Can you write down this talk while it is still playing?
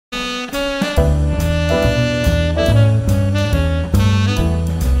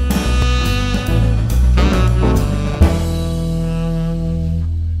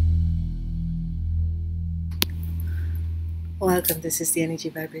welcome. This is the energy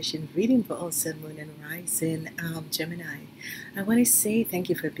vibration reading for all sun, moon, and rising Gemini. I want to say thank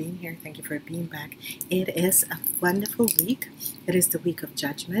you for being here. Thank you for being back. It is a wonderful week. It is the week of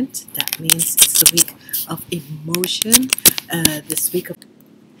judgment. That means it's the week of emotion. This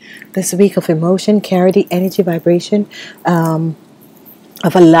week of emotion carry the energy vibration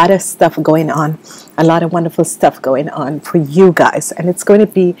of a lot of stuff going on, a lot of wonderful stuff going on for you guys, and it's going to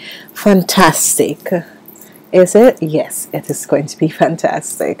be fantastic. Is it? Yes, it is going to be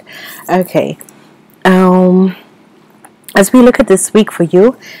fantastic. Okay. As we look at this week for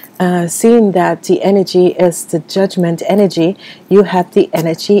you, seeing that the energy is the judgment energy, you have the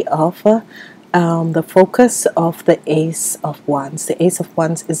energy of the focus of the Ace of Wands. The Ace of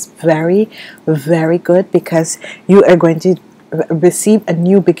Wands is very, very good because you are going to receive a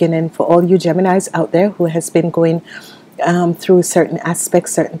new beginning. For all you Geminis out there who has been going through certain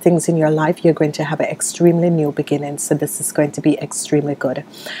aspects, certain things in your life, you're going to have an extremely new beginning. So this is going to be extremely good.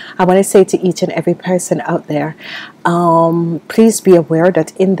 I want to say to each and every person out there, please be aware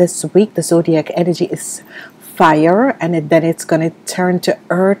that in this week the zodiac energy is fire, and then it's going to turn to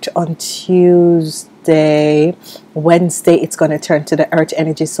earth on Tuesday. Wednesday it's going to turn to the earth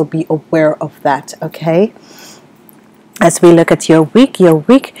energy, so be aware of that. Okay, as we look at your week,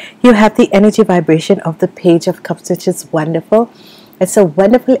 you have the energy vibration of the Page of Cups, which is wonderful. It's a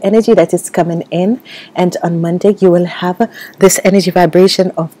wonderful energy that is coming in, and on Monday you will have this energy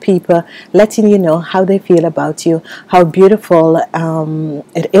vibration of people letting you know how they feel about you, how beautiful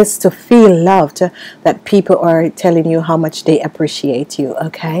it is to feel loved, that people are telling you how much they appreciate you.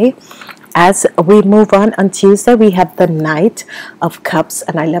 Okay, as we move on Tuesday, we have the Knight of Cups,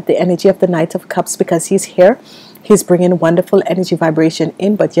 and I love the energy of the Knight of Cups because he's here. He's bringing wonderful energy vibration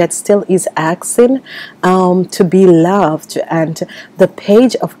in, but yet still is asking to be loved. And the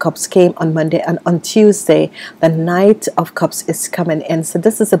Page of Cups came on Monday, and on Tuesday the Knight of Cups is coming in. So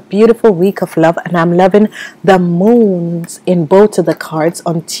this is a beautiful week of love, and I'm loving the moons in both of the cards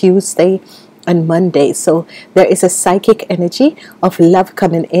on Tuesday and Monday. So there is a psychic energy of love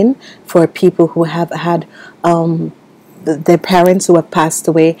coming in for people who have had their parents who have passed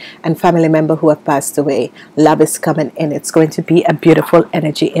away and family member who have passed away. Love is coming in. It's going to be a beautiful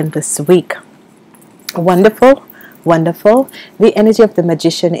energy in this week. Wonderful, wonderful. The energy of the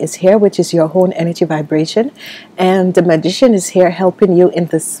Magician is here, which is your own energy vibration, and the Magician is here helping you in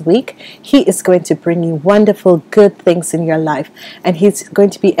this week. He is going to bring you wonderful good things in your life, and he's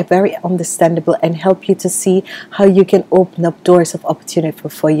going to be a very understandable and help you to see how you can open up doors of opportunity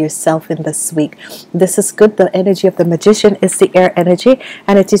for yourself in this week. This is good. The energy of the Magician is the air energy,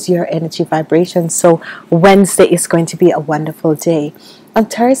 and it is your energy vibration. So Wednesday is going to be a wonderful day. On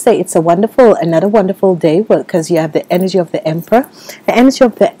Thursday, it's another wonderful day because you have the energy of the Emperor. The energy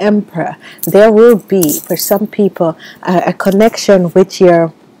of the Emperor, there will be, for some people, a connection with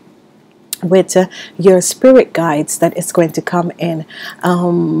your spirit guides that is going to come in.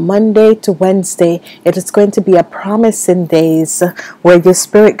 Monday to Wednesday, it is going to be a promising days where your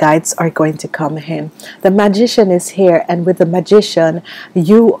spirit guides are going to come in. The Magician is here, and with the Magician,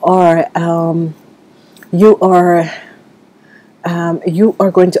 you are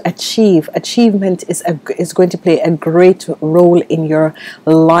going to achieve. Achievement is going to play a great role in your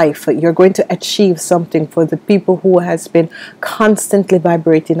life. You're going to achieve something. For the people who has been constantly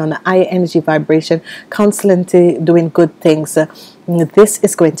vibrating on a high energy vibration, constantly doing good things, this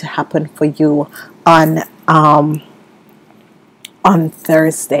is going to happen for you on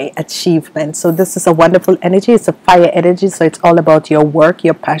Thursday. Achievement. So this is a wonderful energy. It's a fire energy, so it's all about your work,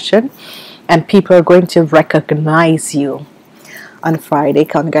 your passion, and people are going to recognize you. On Friday,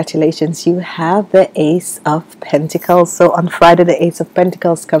 congratulations, you have the Ace of Pentacles. So on Friday, the Ace of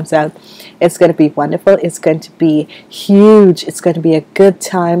Pentacles comes out. It's going to be wonderful. It's going to be huge. It's going to be a good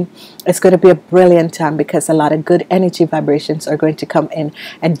time. It's going to be a brilliant time because a lot of good energy vibrations are going to come in,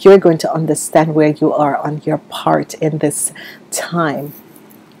 and you're going to understand where you are on your part in this time.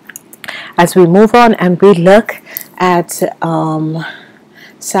 As we move on and we look at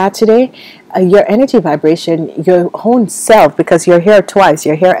Saturday, your energy vibration, your own self, because you're here twice.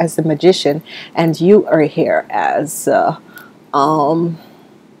 You're here as the Magician, and you are here as the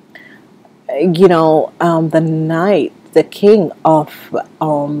Knight, the King of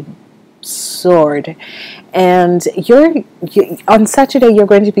Sword. And on Saturday you're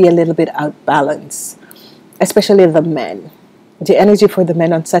going to be a little out of balance, especially the men. The energy for the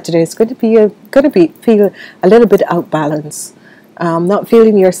men on Saturday is going to feel a little bit out of balance. Not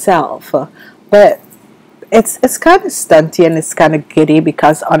feeling yourself, but it's kind of stunty and it's kind of giddy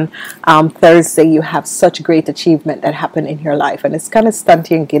because on Thursday you have such great achievement that happened in your life, and it's kind of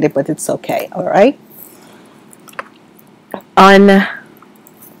stunty and giddy, but it's okay. All right. On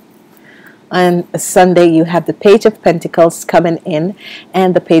Sunday, you have the Page of Pentacles coming in,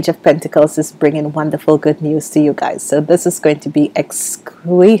 and the Page of Pentacles is bringing wonderful good news to you guys. So this is going to be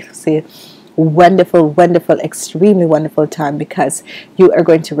exclusive, wonderful, wonderful, extremely wonderful time, because you are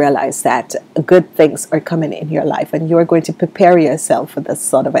going to realize that good things are coming in your life, and you are going to prepare yourself for this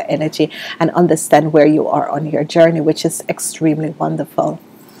sort of an energy and understand where you are on your journey, which is extremely wonderful.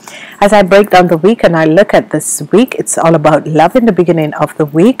 As I break down the week and I look at this week, it's all about love in the beginning of the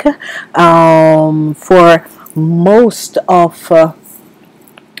week. For most of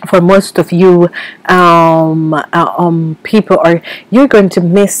you, people, or you're going to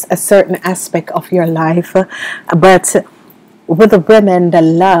miss a certain aspect of your life, but with the women, the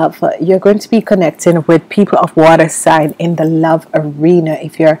love, you're going to be connecting with people of water sign in the love arena.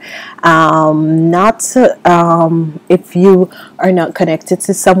 If you're if you are not connected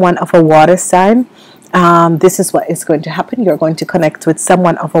to someone of a water sign, this is what is going to happen. You're going to connect with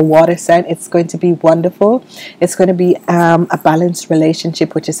someone of a water sign. It's going to be wonderful. It's going to be a balanced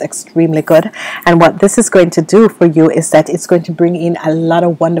relationship, which is extremely good. And what this is going to do for you is that it's going to bring in a lot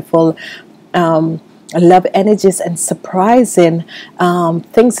of wonderful love energies, and surprising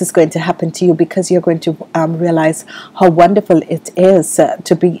things is going to happen to you, because you're going to realize how wonderful it is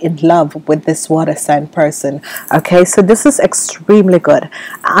to be in love with this water sign person. Okay, so this is extremely good.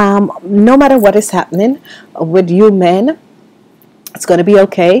 No matter what is happening with you men, it's going to be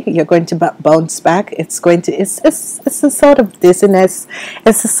okay. You're going to bounce back. It's a sort of dizziness.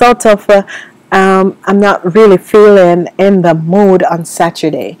 It's a sort of I'm not really feeling in the mood on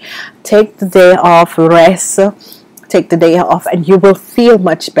Saturday. Take the day off, rest, take the day off, and you will feel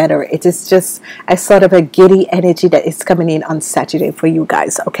much better. It is just a sort of a giddy energy that is coming in on Saturday for you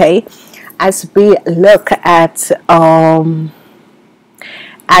guys. Okay, as we look at the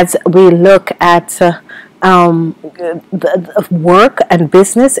work and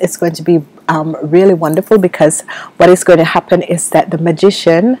business, it's going to be really wonderful, because what is going to happen is that the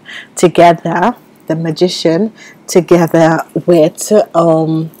magician together with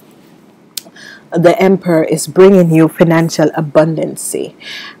the emperor is bringing you financial abundance.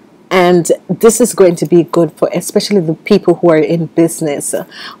 And this is going to be good for especially the people who are in business.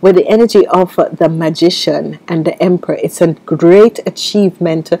 With the energy of the magician and the emperor, it's a great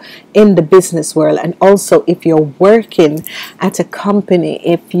achievement in the business world. And also, if you're working at a company,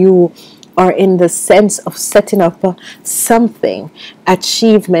 if you are in the sense of setting up something,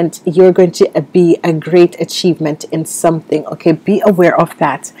 achievement, you're going to be a great achievement in something. Okay, be aware of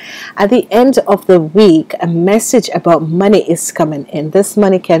that. At the end of the week, a message about money is coming in. This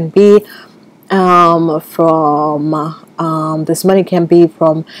money can be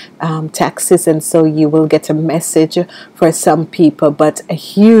from taxes, and so you will get a message for some people, but a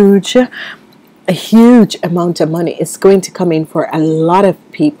huge amount of money is going to come in for a lot of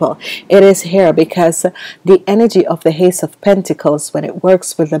people. It is here because the energy of the Ace of Pentacles, when it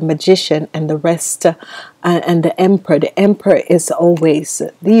works with the magician and the rest, and the emperor is always,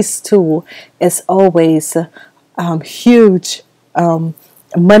 these two is always huge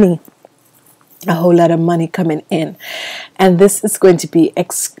money, a whole lot of money coming in. And this is going to be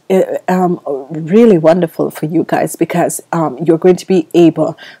really wonderful for you guys, because you're going to be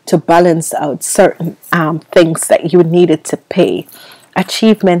able to balance out certain things that you needed to pay.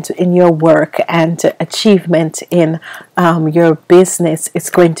 Achievement in your work and achievement in your business is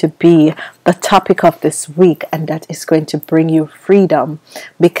going to be the topic of this week, and that is going to bring you freedom,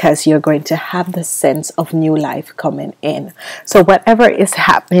 because you're going to have the sense of new life coming in. So whatever is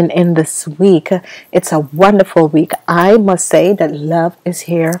happening in this week, it's a wonderful week. I must say that love is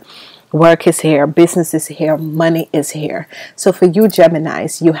here, work is here, business is here, money is here. So for you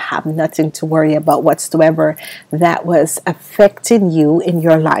Geminis, you have nothing to worry about whatsoever that was affecting you in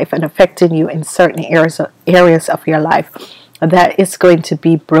your life and affecting you in certain areas of your life. That is going to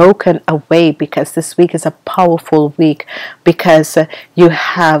be broken away, because this week is a powerful week, because you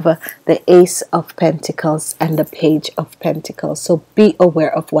have the Ace of Pentacles and the Page of Pentacles. So be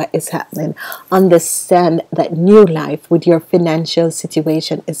aware of what is happening. Understand that new life with your financial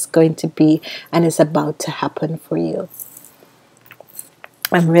situation is going to be and is about to happen for you.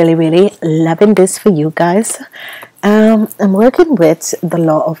 I'm really loving this for you guys. I'm working with the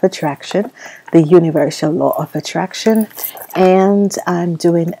law of attraction, the universal law of attraction, and I'm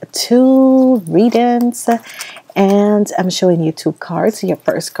doing 2 readings, and I'm showing you 2 cards. Your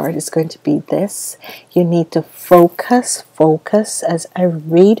first card is going to be this. You need to focus as I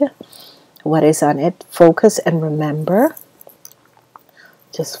read what is on it. Focus and remember.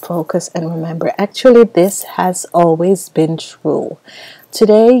 Just focus and remember. Actually, this has always been true.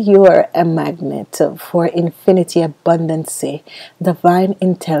 Today you are a magnet for infinity, abundancy, divine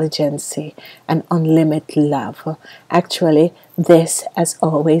intelligence, and unlimited love. Actually, this has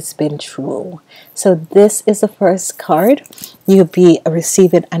always been true. So this is the first card. You'll be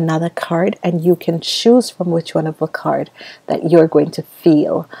receiving another card, and you can choose from which one of the card that you're going to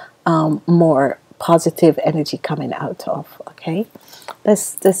feel more positive energy coming out of. Okay,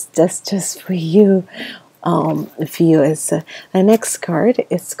 that's just for you, viewers. The next card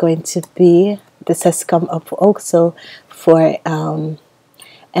is going to be, this has come up also for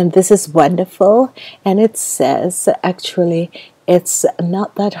and this is wonderful, and it says actually it's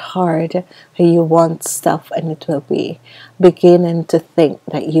not that hard. You want stuff and it will be beginning to think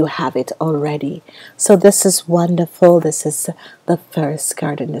that you have it already. So this is wonderful. This is the first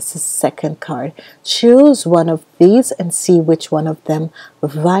card, and this is the second card. Choose one of these and see which one of them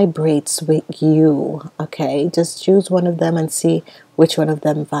vibrates with you. Okay, just choose one of them and see which one of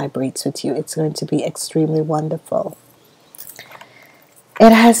them vibrates with you. It's going to be extremely wonderful.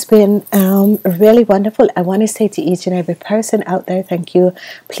 It has been really wonderful. I want to say to each and every person out there, thank you.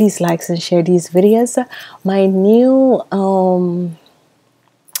 Please like and share these videos. My new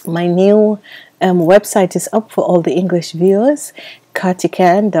website is up for all the English viewers,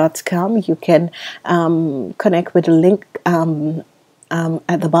 kathykaan.com. You can connect with the link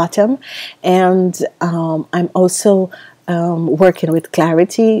at the bottom, and I'm also working with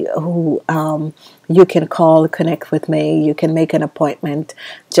Clarity, who you can call, connect with me. You can make an appointment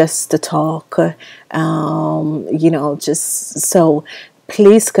just to talk, just so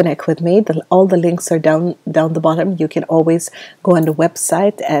please connect with me. All the links are down the bottom. You can always go on the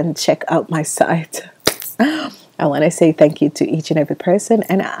website and check out my site. I want to say thank you to each and every person,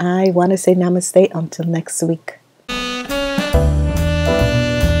 and I want to say namaste until next week.